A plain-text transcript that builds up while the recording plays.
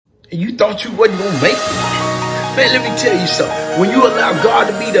and you thought you wasn't going to make it. Man, let me tell you something. When you allow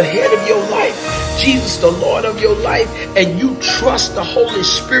God to be the head of your life, Jesus the Lord of your life, and you trust the Holy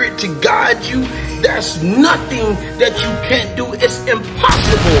Spirit to guide you, there's nothing that you can't do. It's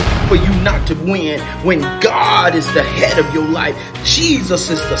impossible for you not to win when God is the head of your life. Jesus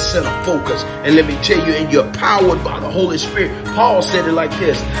is the center focus. And let me tell you, and you're powered by the Holy Spirit. Paul said it like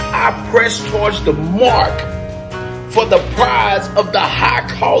this: I press towards the mark for the prize of the high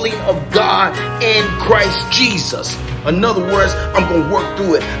calling of God in Christ Jesus. In other words, I'm going to work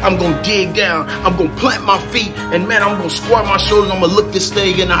through it. I'm going to dig down. I'm going to plant my feet. And man, I'm going to square my shoulders. I'm going to look this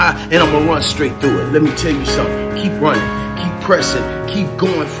thing in the eye, and I'm going to run straight through it. Let me tell you something. Keep running. Keep pressing. Keep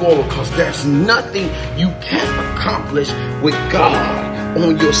going forward, because there's nothing you can't accomplish with God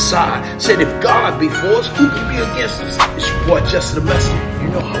on your side. Said if God be for us, who can be against us? It's your boy, Justin the Messenger. You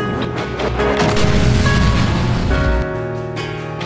know how we